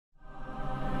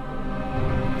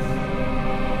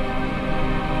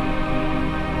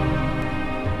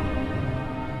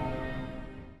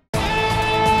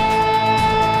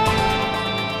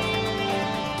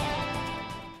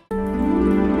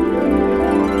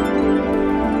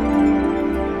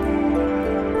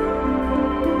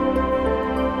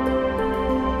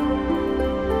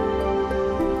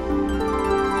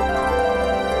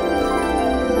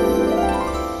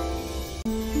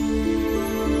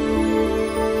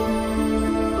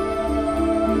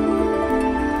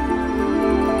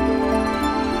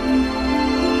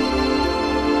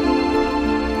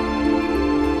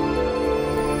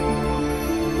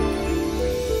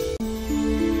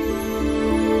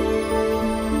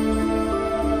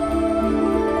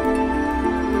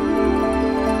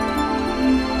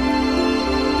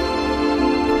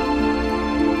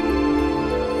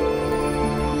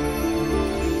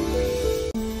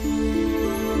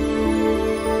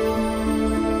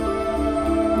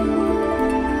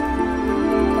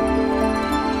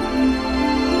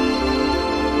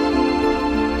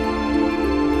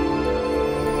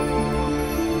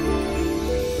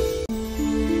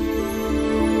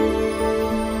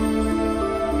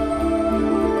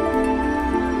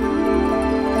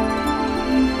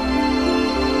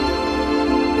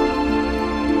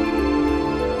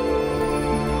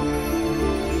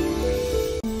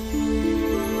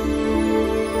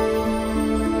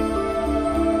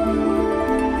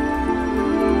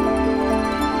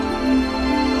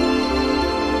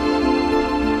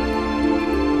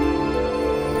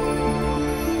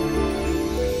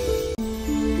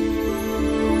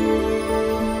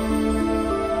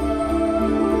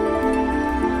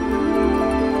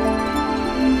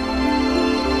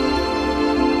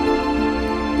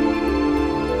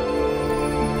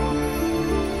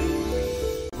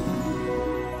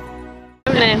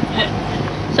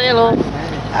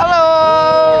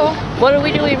What are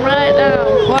we doing right now?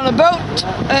 We're on a boat.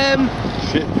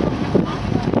 Shit.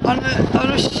 On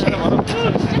a ship.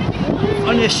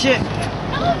 On a ship.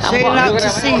 Sailing out to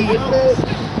sea.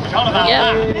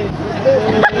 Yeah.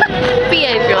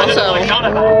 Behave yourself.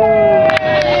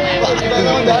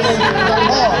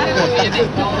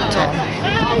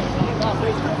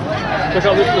 Look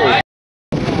how this goes.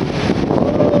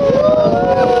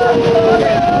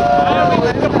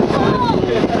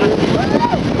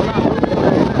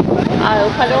 I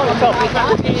hope I don't want to drop my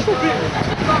car.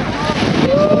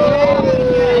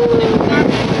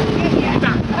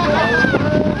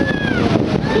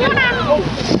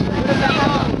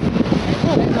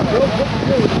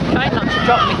 Try not to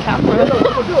drop my camera.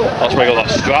 That's why I got that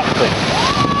strap thing.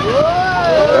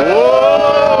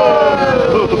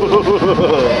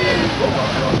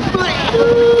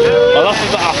 Oh, that's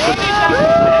what happened.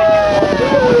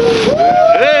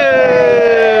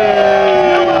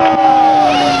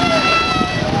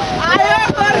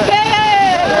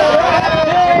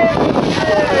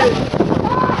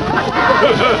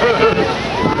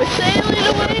 We're sailing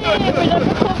away, we're never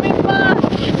coming back.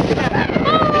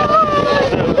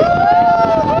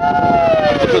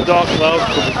 The dark clouds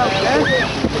coming.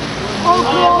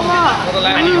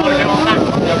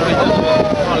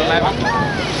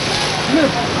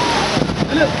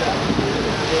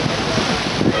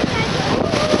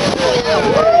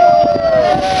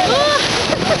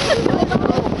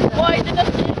 Why did I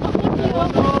say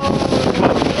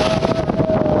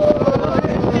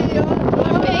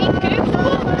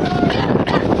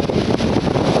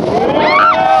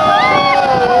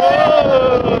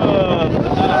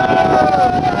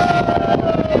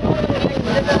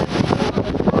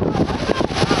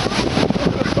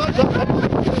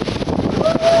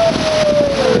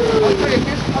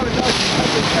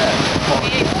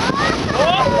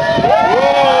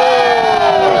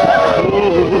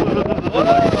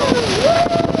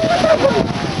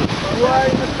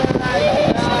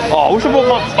Oh, I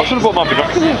should have bought my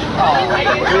binoculars.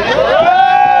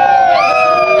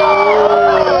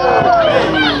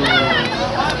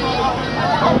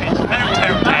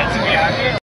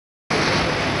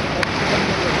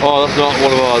 Oh, that's not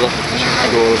one of ours,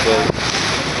 that's a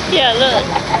yeah, look.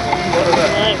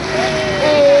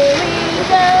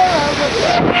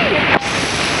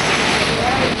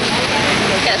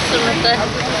 Get some of the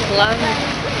land.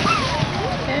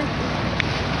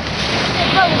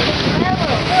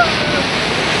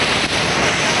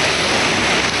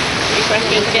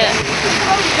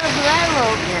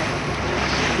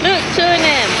 Look,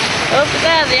 Toni, over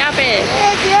there, the abbey.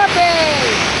 There's the abbey.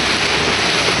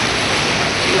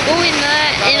 We'll go in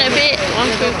there in a bit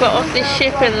once we've got off this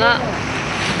ship and that.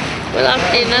 We'll have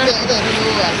dinner.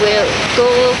 We'll go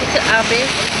over to Abbey.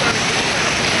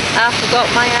 I forgot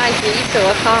my ID, so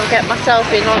I can't get myself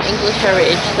in on English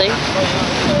Heritage thing.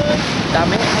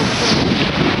 Damn it.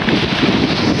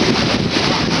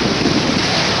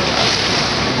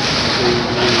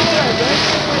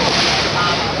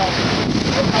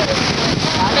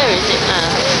 Where is it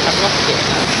now? I've lost it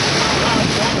now.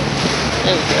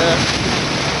 There we go.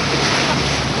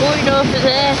 Going over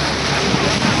there,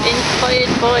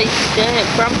 inspired by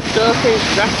Bram Stoker's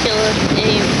Dracula.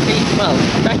 Well,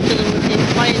 Dracula was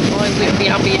inspired by Whitby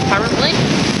Abbey apparently.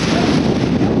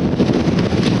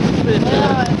 But,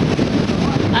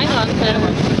 hang on,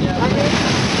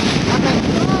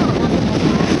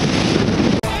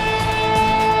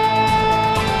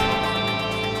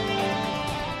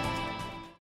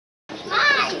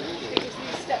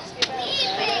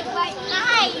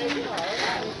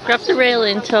 grab the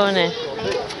railing, Toni.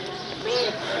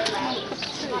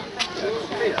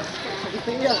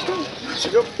 Is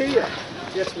it up here?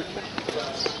 Yes, we can.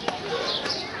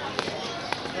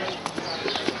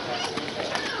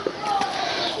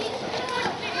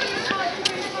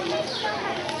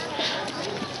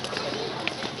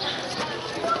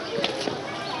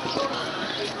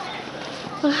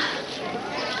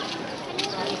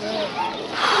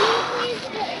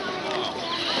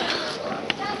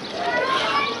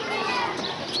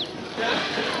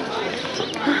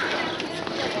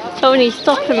 Toni,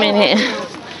 stop a minute.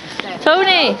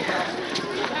 Toni!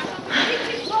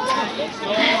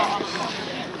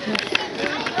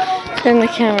 Turn the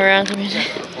camera around a minute.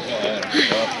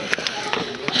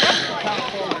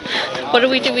 What are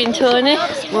we doing, Toni?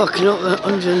 Walking up the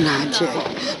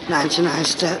 199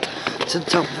 steps to the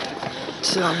top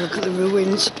to have a look at the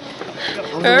ruins.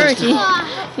 Already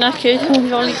knackered,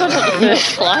 we've only got up the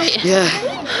first flight. Yeah.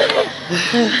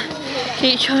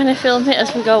 Keep trying to film it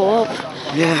as we go up.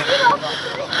 Yeah.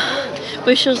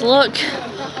 Wish us luck.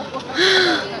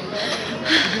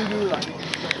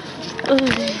 Oh.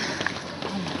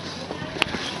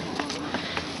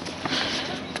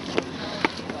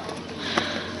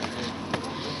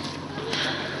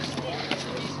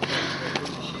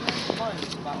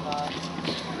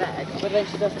 then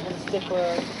she doesn't want to stick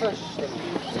or push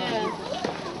things. Yeah.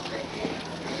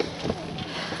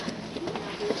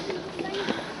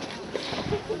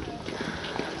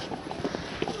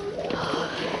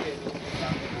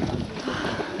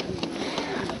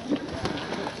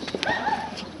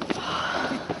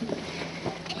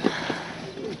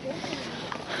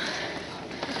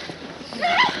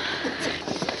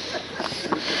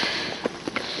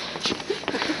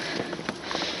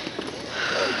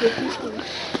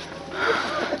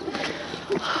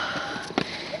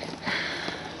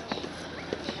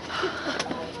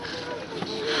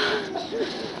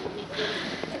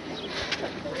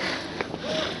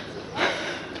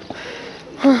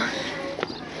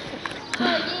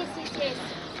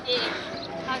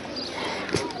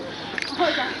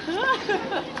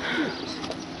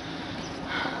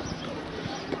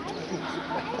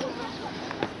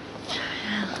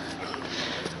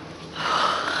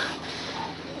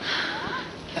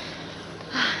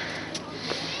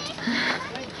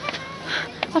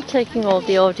 I'm taking all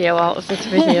the audio out of this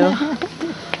video.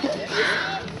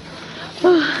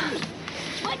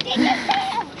 What did you say?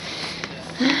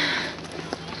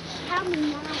 Tell me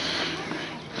now.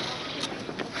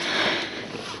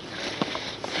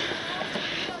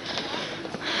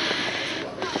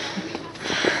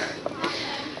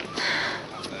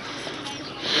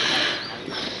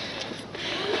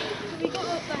 We got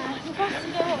up there. We've got to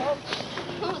go up.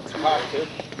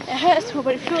 It hurts more,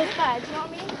 but it feels bad. Do you know what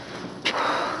I mean?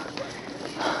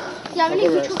 Yeah, I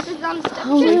believe we took the down steps.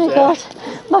 Oh my god,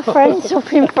 my friend's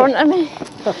up in front of me.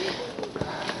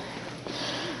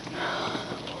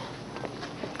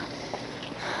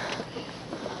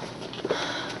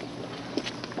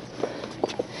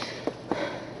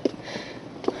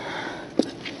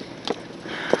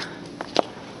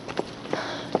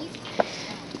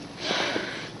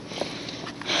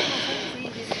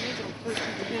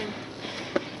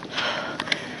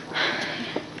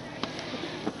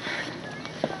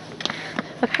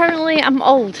 Apparently I'm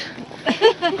old.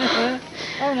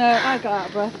 Oh no, I got out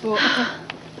of breath, but...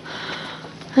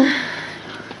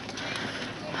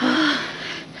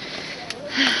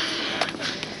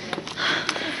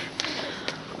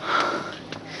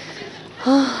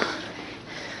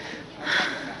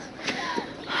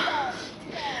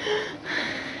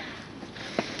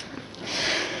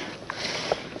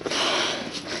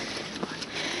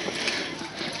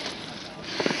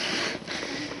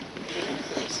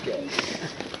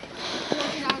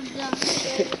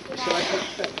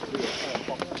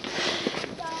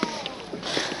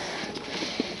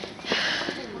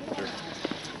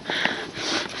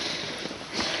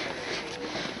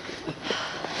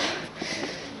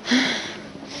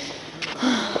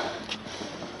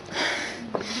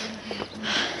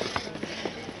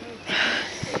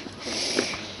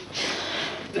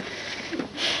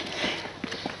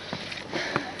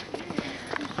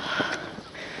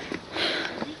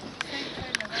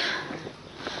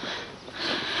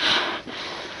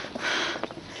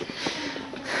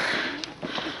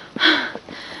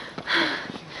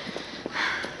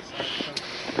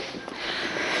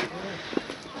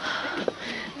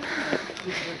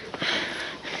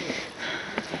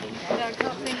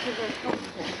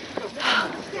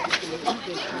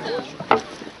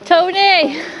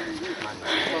 Toni!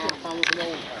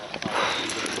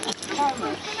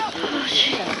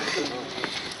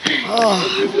 Oh,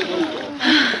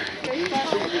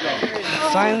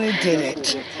 finally did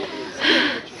it.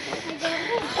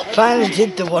 Finally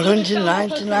did the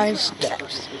 199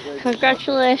 steps.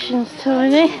 Congratulations,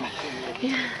 Toni.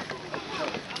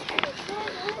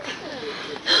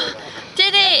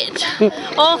 Did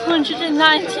it! All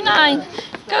 199.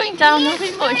 Going down will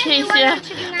be much easier.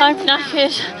 I'm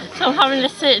knackered, so I'm having to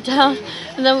sit down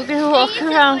and then we're going to walk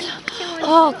around.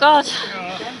 Oh god.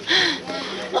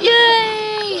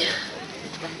 Yay!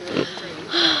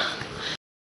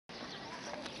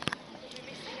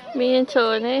 Me and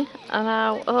Toni are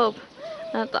now up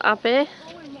at the Abbey,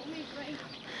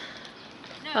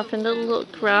 having a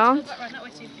look round.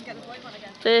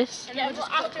 This is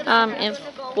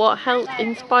what helped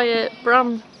inspire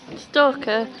Bram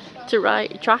Stoker to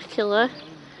write Dracula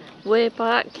way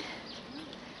back,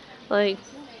 like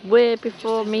way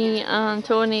before me and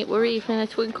Toni were even a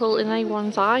twinkle in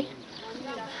anyone's eye.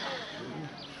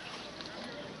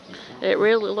 It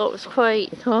really looks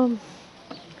quite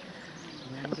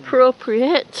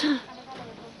appropriate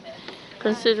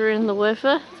considering the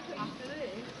weather.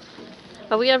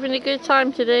 Are we having a good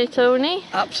time today, Toni?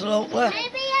 Absolutely.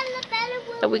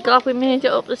 Are we glad we made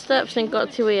it up the steps and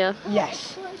got to here?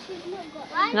 Yes.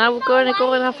 Now we're going to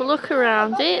go and have a look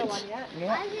around it,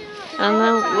 and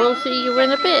then we'll see you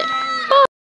in a bit.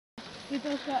 Bye. we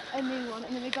both got a new one,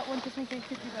 and then we got one just in case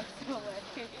we both stole it.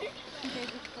 In case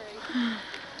it's free.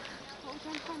 What we're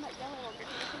trying to find that yellow one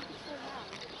because I think it's still around.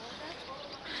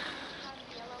 Find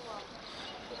the yellow one.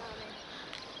 You know what I mean?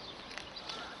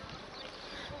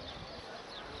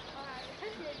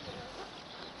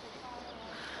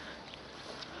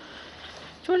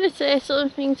 Do you want to say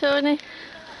something, Tony?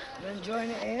 You're enjoying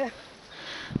it here?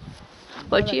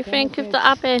 What do you think of the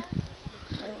Abbey?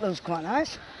 It looks quite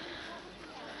nice.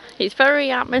 It's very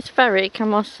atmospheric, I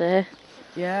must say.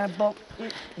 Yeah, but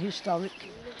it's historic.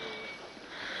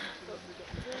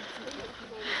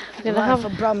 We're gonna Life have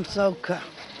of Bram Stoker.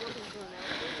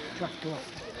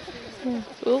 Yeah.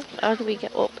 Oh, how do we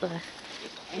get up there?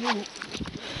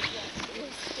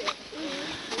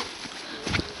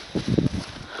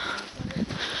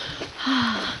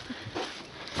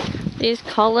 These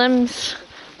columns,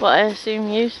 what I assume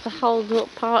used to hold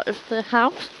up part of the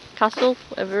house, castle,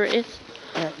 whatever it is.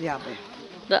 The Abbey.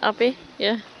 The Abbey,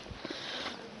 yeah.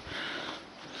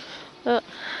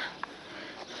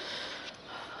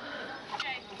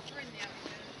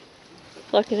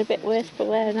 Looking a bit worse for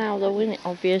wear now though, isn't it,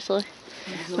 obviously.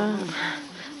 Right.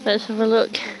 Let's have a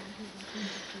look.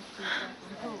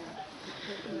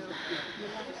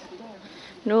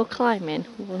 No climbing.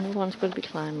 No one's going to be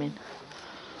climbing.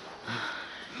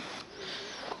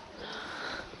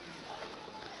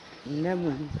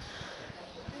 Never.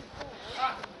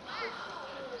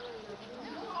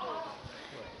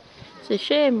 It's a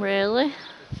shame really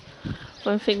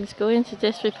when things go into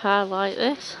disrepair like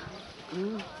this,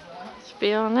 to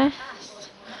be honest.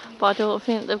 But I don't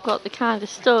think they've got the kind of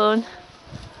stone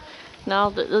now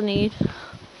that they need.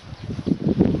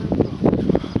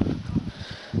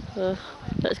 So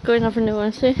let's go and have a new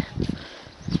one, see.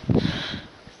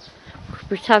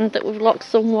 Pretend that we've locked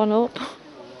someone up.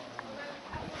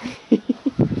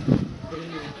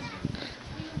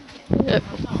 Yep.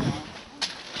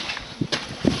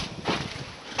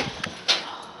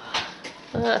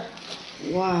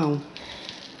 Wow.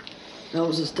 That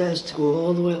was the stairs to go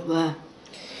all the way up there.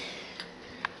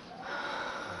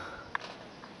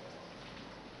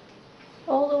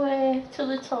 All the way to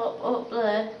the top up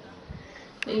there.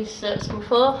 These steps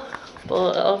before,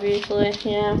 but obviously,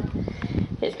 yeah,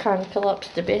 it's kind of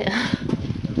collapsed a bit.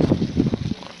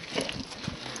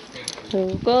 So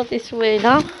we'll go this way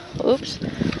now. Oops.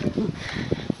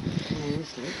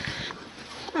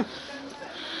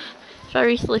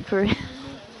 Very slippery.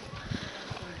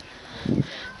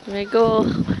 We go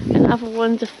and have a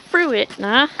wander through it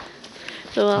now.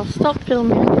 So I'll stop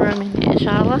filming for a minute,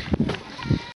 shall I?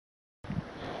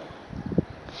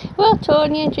 Well,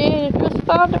 Toni and Jane have just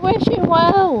found a wishing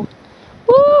well.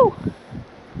 Woo!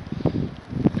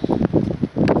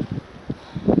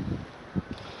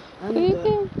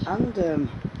 And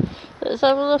let's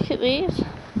have a look at these.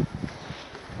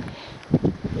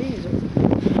 these are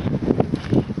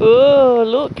Oh,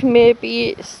 look, maybe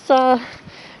it's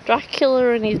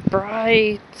Dracula and his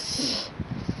brides.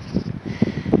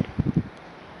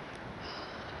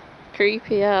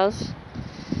 Creepy as.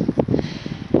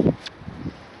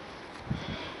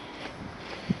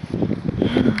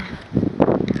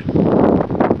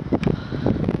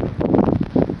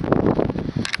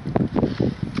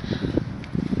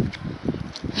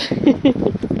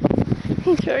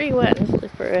 It's very wet and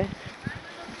slippery.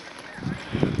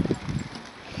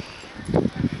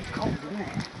 cold, isn't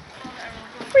it?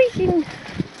 Freezing.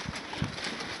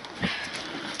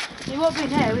 You won't be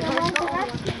here. We've got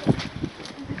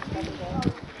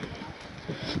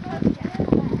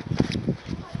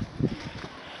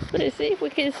Let's see if we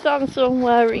can stand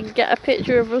somewhere and get a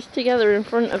picture of us together in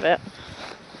front of it.